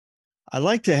I'd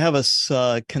like to have us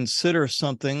consider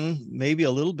something maybe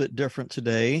a little bit different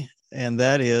today, and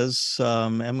that is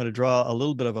I'm going to draw a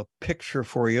little bit of a picture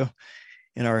for you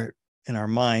in our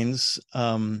minds,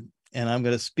 and I'm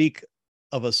going to speak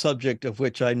of a subject of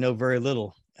which I know very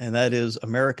little, and that is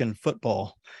American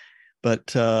football. But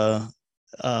there's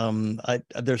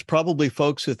probably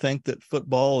folks who think that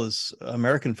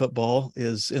American football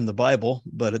is in the Bible,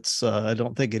 but I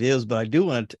don't think it is. But I do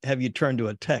want to have you turn to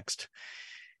a text,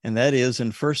 and that is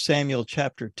in 1 Samuel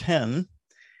chapter 10.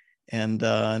 And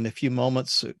in a few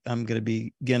moments, I'm going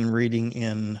to begin reading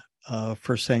in 1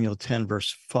 Samuel 10,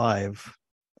 verse 5.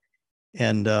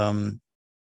 And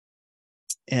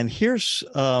here's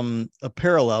a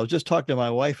parallel. I was just talking to my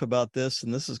wife about this,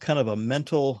 and this is kind of a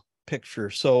mental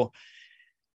picture. So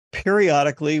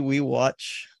periodically, we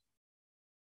watch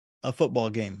a football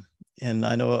game. And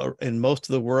I know in most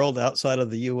of the world outside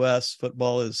of the U.S.,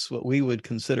 football is what we would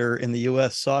consider in the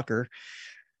U.S. soccer.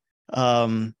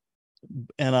 But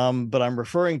I'm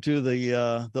referring to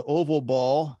the oval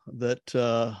ball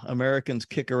that Americans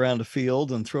kick around a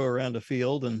field and throw around a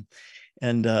field,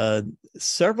 and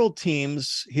several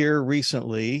teams here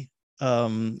recently,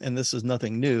 and this is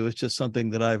nothing new. It's just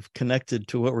something that I've connected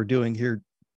to what we're doing here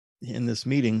in this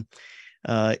meeting.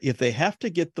 If they have to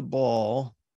get the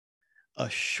ball a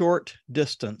short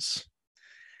distance,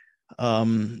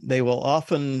 they will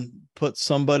often put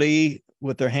somebody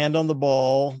with their hand on the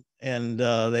ball, and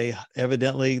they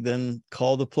evidently then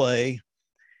call the play.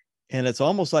 And it's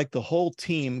almost like the whole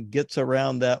team gets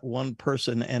around that one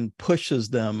person and pushes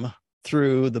them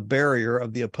through the barrier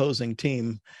of the opposing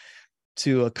team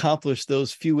to accomplish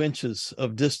those few inches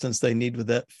of distance they need with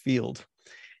that field.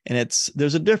 And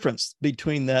there's a difference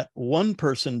between that one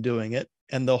person doing it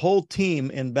and the whole team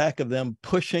in back of them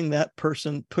pushing that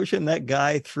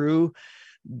guy through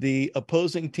the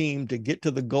opposing team to get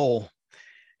to the goal.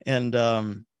 And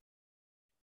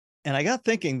I got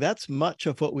thinking that's much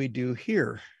of what we do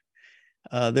here.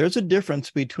 There's a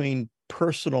difference between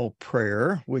personal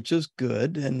prayer, which is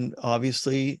good and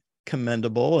obviously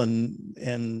commendable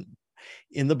and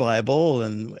in the Bible,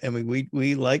 and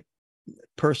we like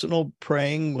personal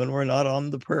praying when we're not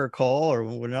on the prayer call or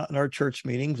when we're not in our church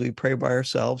meetings. We pray by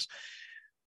ourselves.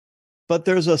 But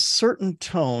there's a certain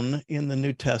tone in the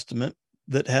New Testament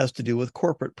that has to do with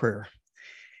corporate prayer.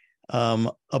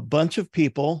 A bunch of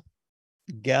people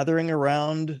gathering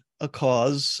around a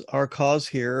cause. Our cause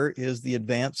here is the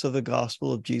advance of the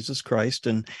gospel of Jesus Christ,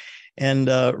 and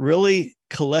really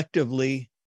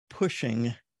collectively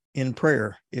pushing in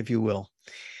prayer, if you will.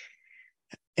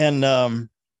 And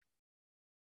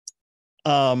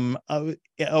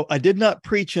I did not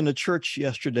preach in a church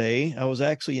yesterday. I was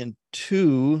actually in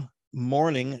two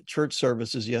morning church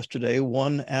services yesterday,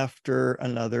 one after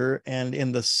another. And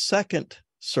in the second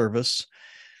service,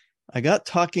 I got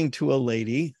talking to a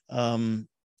lady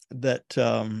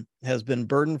that has been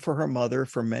burdened for her mother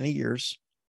for many years.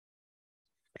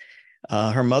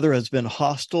 Her mother has been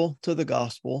hostile to the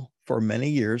gospel for many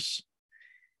years.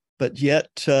 But yet,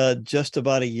 just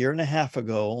about a year and a half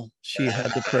ago, she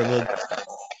had the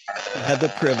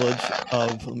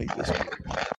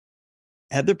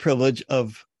privilege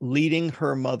of leading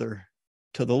her mother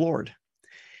to the Lord.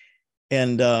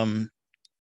 And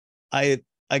I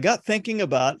got thinking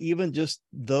about even just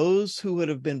those who would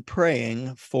have been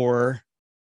praying for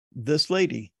this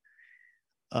lady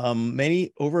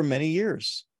over many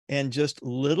years. And just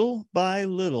little by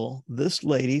little, this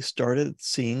lady started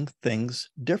seeing things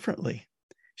differently.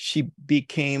 She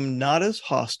became not as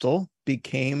hostile,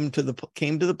 came to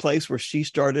the place where she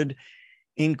started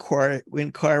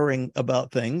inquiring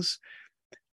about things,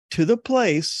 to the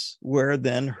place where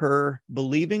then her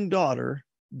believing daughter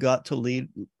got to lead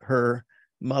her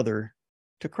mother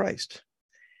to Christ.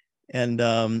 And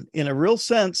in a real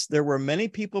sense, there were many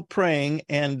people praying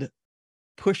and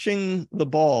pushing the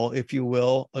ball, if you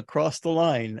will, across the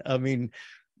line. I mean,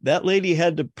 that lady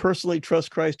had to personally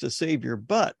trust Christ as Savior,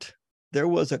 but there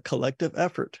was a collective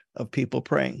effort of people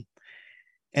praying.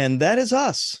 And that is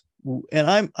us. And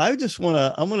I'm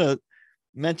going to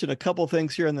mention a couple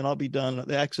things here and then I'll be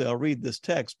done. Actually, I'll read this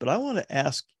text, but I want to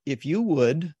ask if you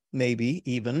would, maybe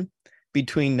even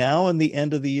between now and the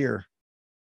end of the year,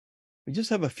 we just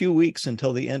have a few weeks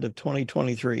until the end of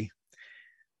 2023.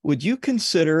 Would you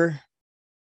consider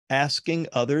asking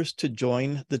others to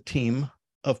join the team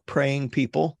of praying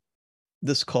people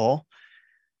this call?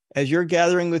 As you're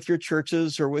gathering with your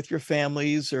churches or with your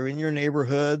families or in your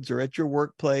neighborhoods or at your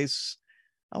workplace,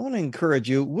 I want to encourage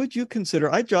you, would you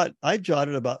consider, I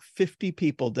jotted about 50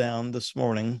 people down this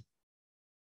morning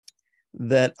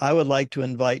that I would like to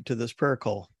invite to this prayer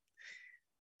call.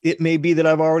 It may be that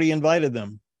I've already invited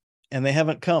them. and they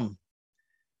haven't come.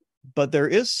 But there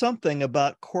is something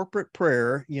about corporate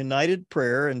prayer, united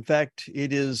prayer. In fact,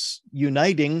 it is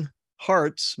uniting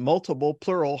hearts, multiple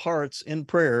plural hearts in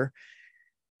prayer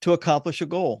to accomplish a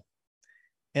goal.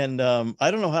 And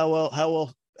I don't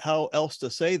know how else to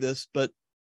say this, but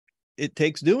it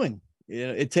takes doing.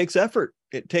 It takes effort.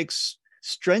 It takes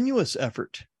strenuous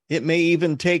effort. It may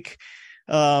even take,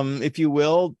 if you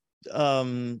will,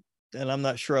 and I'm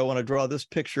not sure I want to draw this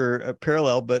picture a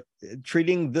parallel, but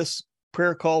treating this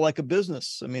prayer call like a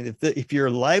business. I mean, if your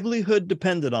livelihood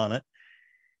depended on it,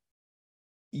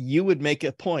 you would make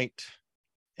a point,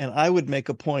 and I would make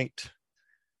a point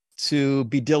to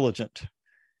be diligent.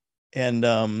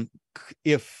 And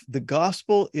if the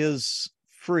gospel is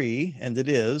free, and it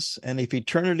is, and if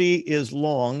eternity is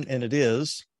long, and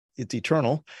it's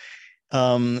eternal,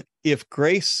 if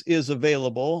grace is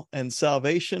available and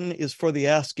salvation is for the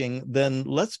asking, then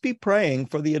let's be praying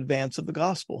for the advance of the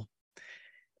gospel.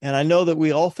 And I know that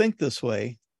we all think this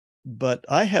way, but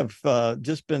I have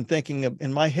just been thinking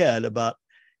in my head about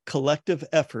collective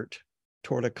effort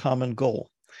toward a common goal.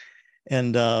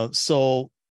 And so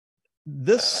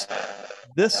this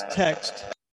text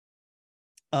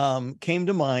came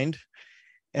to mind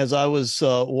as I was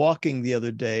walking the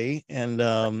other day, and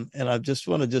I just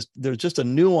want to there's just a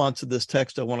nuance of this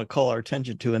text I want to call our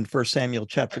attention to in 1 Samuel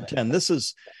chapter 10. This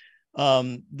is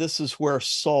where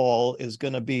Saul is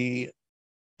going to be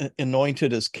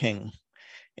anointed as king,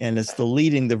 and it's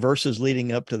the verses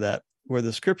leading up to that, where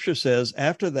the scripture says,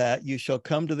 after that you shall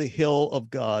come to the hill of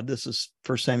God. This is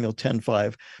 1 Samuel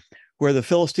 10:5, where the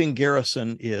Philistine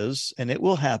garrison is, and it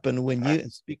will happen when you,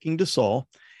 speaking to Saul,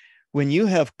 when you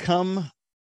have come,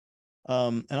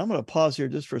 and I'm going to pause here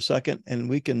just for a second, and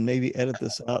we can maybe edit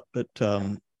this out, but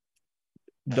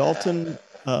Dalton,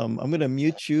 I'm going to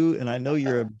mute you, and I know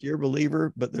you're a dear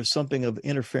believer, but there's something of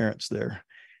interference there.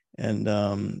 And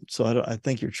so I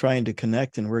think you're trying to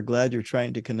connect, and we're glad you're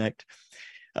trying to connect.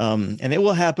 And it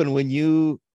will happen when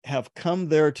you have come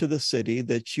there to the city,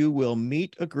 that you will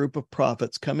meet a group of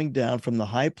prophets coming down from the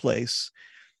high place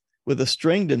with a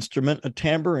stringed instrument, a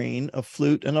tambourine, a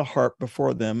flute, and a harp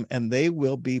before them, and they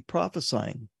will be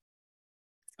prophesying.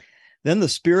 Then the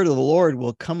Spirit of the Lord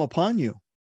will come upon you.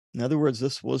 In other words,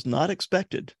 this was not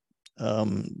expected.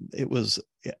 It was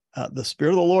the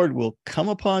Spirit of the Lord will come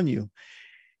upon you,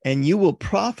 and you will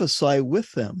prophesy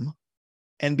with them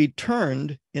and be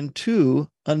turned into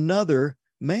another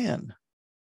man.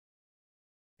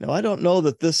 Now, I don't know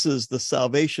that this is the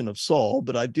salvation of Saul,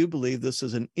 but I do believe this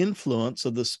is an influence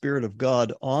of the Spirit of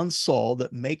God on Saul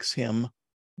that makes him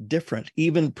different,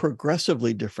 even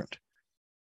progressively different,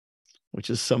 which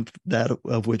is that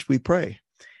of which we pray.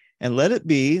 And let it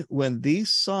be, when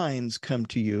these signs come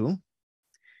to you,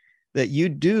 that you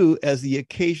do as the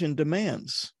occasion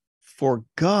demands, for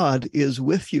God is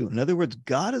with you. In other words,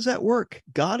 God is at work.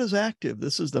 God is active.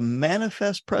 This is the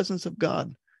manifest presence of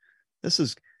God. This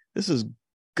is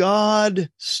God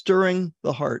stirring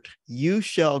the heart. You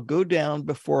shall go down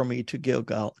before me to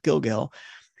Gilgal,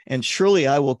 and surely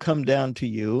I will come down to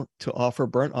you to offer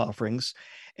burnt offerings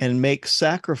and make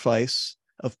sacrifice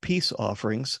of peace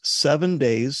offerings. 7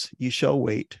 days you shall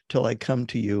wait till I come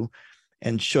to you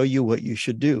and show you what you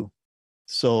should do.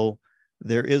 So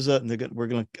we're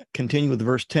going to continue with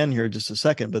verse 10 here in just a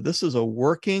second, but this is a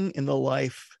working in the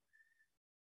life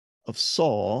of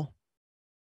Saul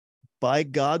by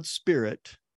God's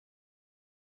Spirit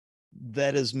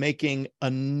that is making a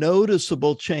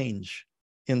noticeable change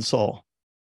in Saul,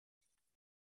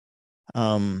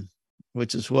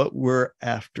 which is what we're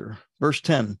after. Verse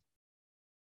 10,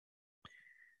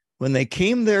 when they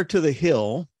came there to the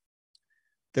hill,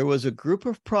 there was a group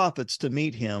of prophets to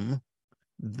meet him.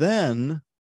 Then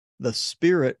the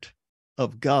Spirit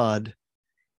of God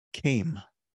came.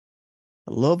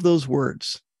 I love those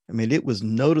words. I mean, it was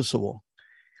noticeable.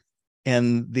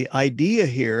 And the idea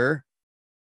here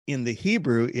in the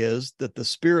Hebrew is that the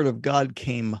Spirit of God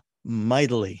came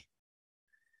mightily.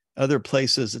 Other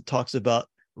places it talks about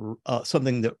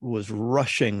something that was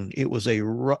rushing. It was a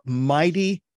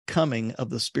mighty coming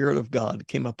of the Spirit of God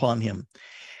came upon him.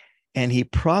 And he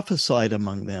prophesied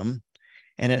among them.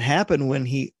 And it happened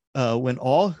when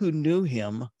all who knew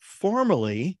him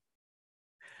formerly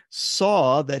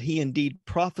saw that he indeed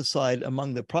prophesied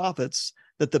among the prophets,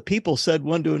 that the people said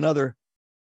one to another,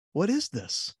 "What is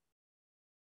this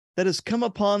that has come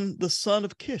upon the son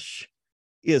of Kish?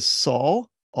 Is Saul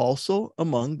also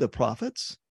among the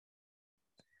prophets?"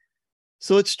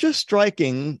 So it's just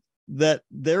striking that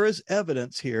there is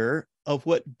evidence here of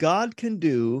what God can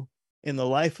do in the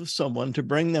life of someone to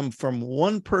bring them from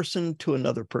one person to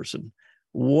another person,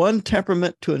 one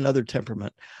temperament to another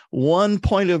temperament, one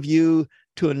point of view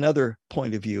to another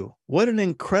point of view. What an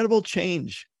incredible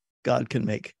change God can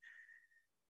make.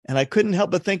 And I couldn't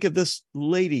help but think of this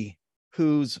lady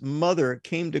whose mother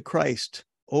came to Christ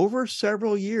over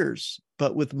several years,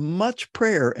 but with much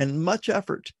prayer and much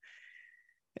effort.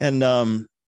 And I'm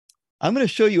going to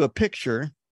show you a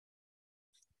picture.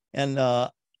 And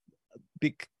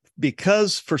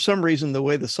because for some reason, the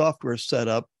way the software is set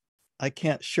up, I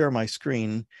can't share my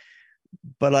screen,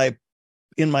 but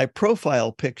in my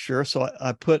profile picture, so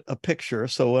I put a picture.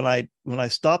 So when I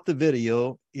stop the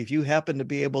video, if you happen to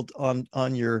be able to,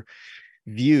 on your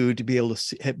view to be able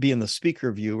to be in the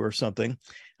speaker view or something,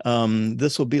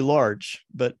 this will be large.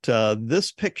 But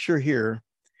this picture here,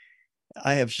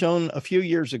 I have shown a few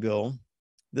years ago.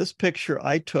 This picture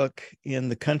I took in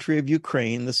the country of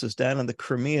Ukraine. This is down in the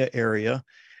Crimea area.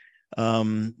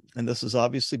 And this is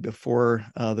obviously before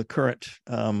the current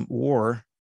war.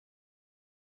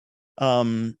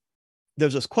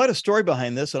 There's quite a story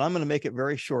behind this, and I'm going to make it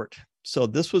very short. So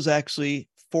this was actually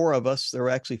 4 of us. There were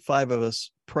actually 5 of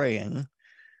us praying.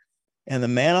 And the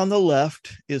man on the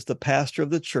left is the pastor of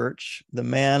the church. The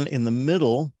man in the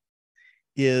middle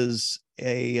is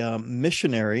a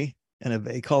missionary, and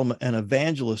they call him an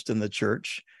evangelist in the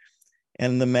church.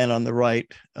 And the man on the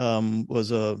right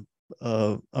was a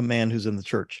man who's in the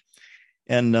church.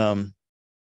 And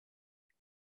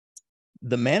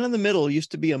the man in the middle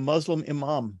used to be a Muslim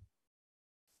imam.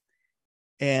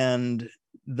 And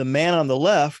the man on the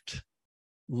left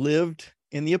lived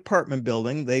in the apartment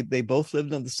building. They both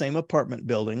lived in the same apartment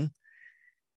building.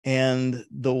 And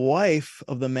the wife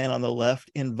of the man on the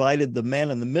left invited the man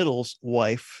in the middle's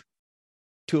wife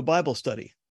to a Bible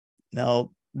study.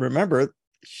 Now, remember,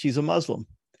 she's a Muslim,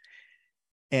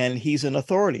 and he's an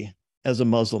authority as a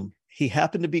Muslim. He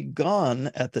happened to be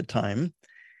gone at the time.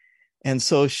 And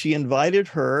so she invited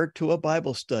her to a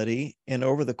Bible study. And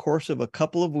over the course of a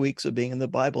couple of weeks of being in the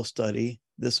Bible study,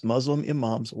 this Muslim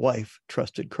imam's wife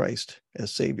trusted Christ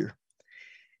as Savior.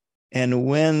 And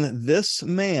when this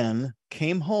man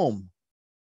came home,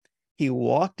 he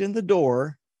walked in the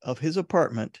door of his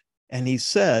apartment and he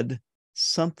said,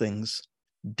 "Something's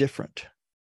different."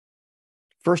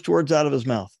 First words out of his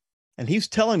mouth. And he's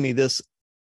telling me this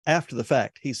after the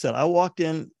fact. He said, "I walked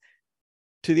in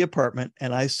to the apartment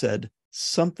and I said,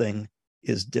 something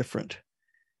is different."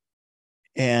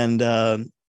 And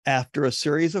after a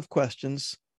series of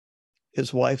questions,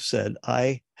 his wife said,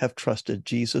 "I have trusted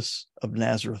Jesus of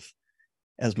Nazareth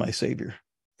as my Savior."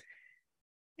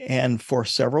 And for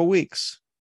several weeks,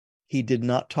 he did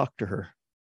not talk to her.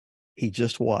 He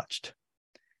just watched.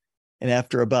 And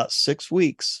after about 6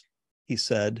 weeks, he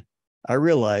said, "I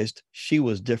realized she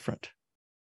was different."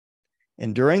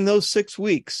 And during those 6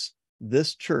 weeks,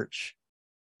 this church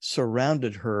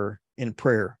surrounded her in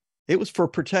prayer. It was for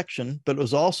protection, but it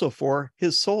was also for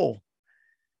his soul.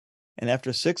 And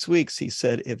after 6 weeks, he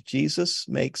said, if Jesus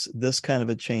makes this kind of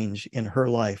a change in her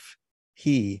life,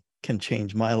 he can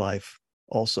change my life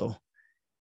also.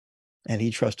 And he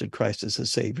trusted Christ as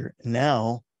his Savior.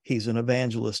 Now he's an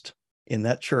evangelist in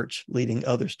that church, leading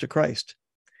others to Christ.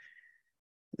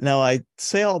 Now, I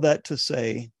say all that to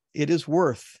say it is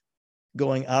worth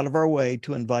going out of our way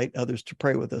to invite others to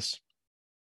pray with us.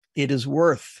 It is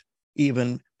worth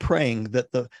even praying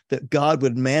that God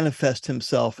would manifest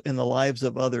himself in the lives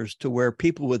of others to where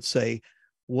people would say,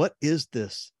 what is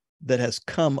this that has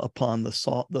come upon the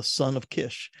son of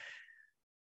Kish?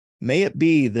 May it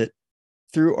be that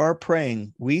through our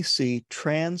praying, we see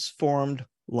transformed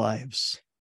lives.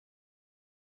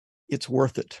 It's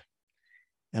worth it.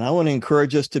 And I want to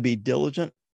encourage us to be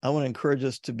diligent. I want to encourage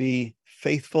us to be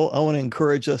faithful. I want to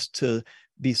encourage us to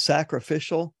be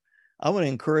sacrificial. I want to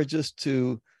encourage us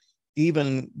to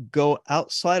even go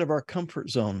outside of our comfort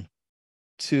zone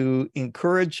to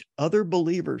encourage other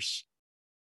believers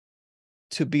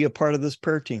to be a part of this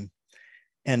prayer team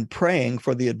and praying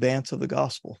for the advance of the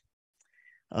gospel.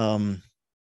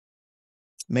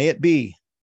 May it be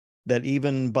that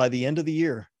even by the end of the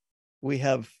year, we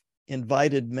have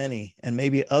invited many, and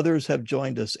maybe others have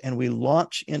joined us, and we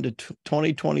launch into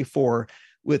 2024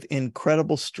 with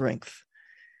incredible strength.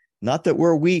 Not that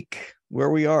we're weak where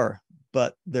we are,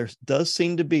 but there does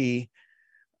seem to be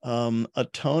a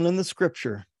tone in the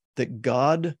scripture that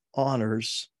God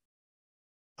honors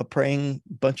a praying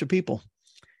bunch of people.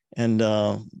 And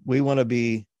we want to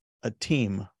be a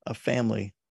team, a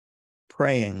family,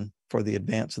 praying for the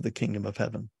advance of the kingdom of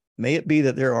heaven. May it be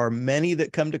that there are many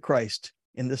that come to Christ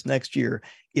in this next year,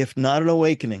 if not an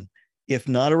awakening, if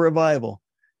not a revival.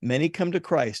 Many come to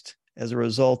Christ as a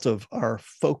result of our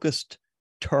focused,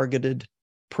 targeted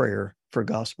prayer for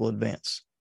gospel advance.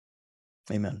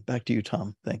 Amen. Back to you,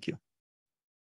 Tom. Thank you.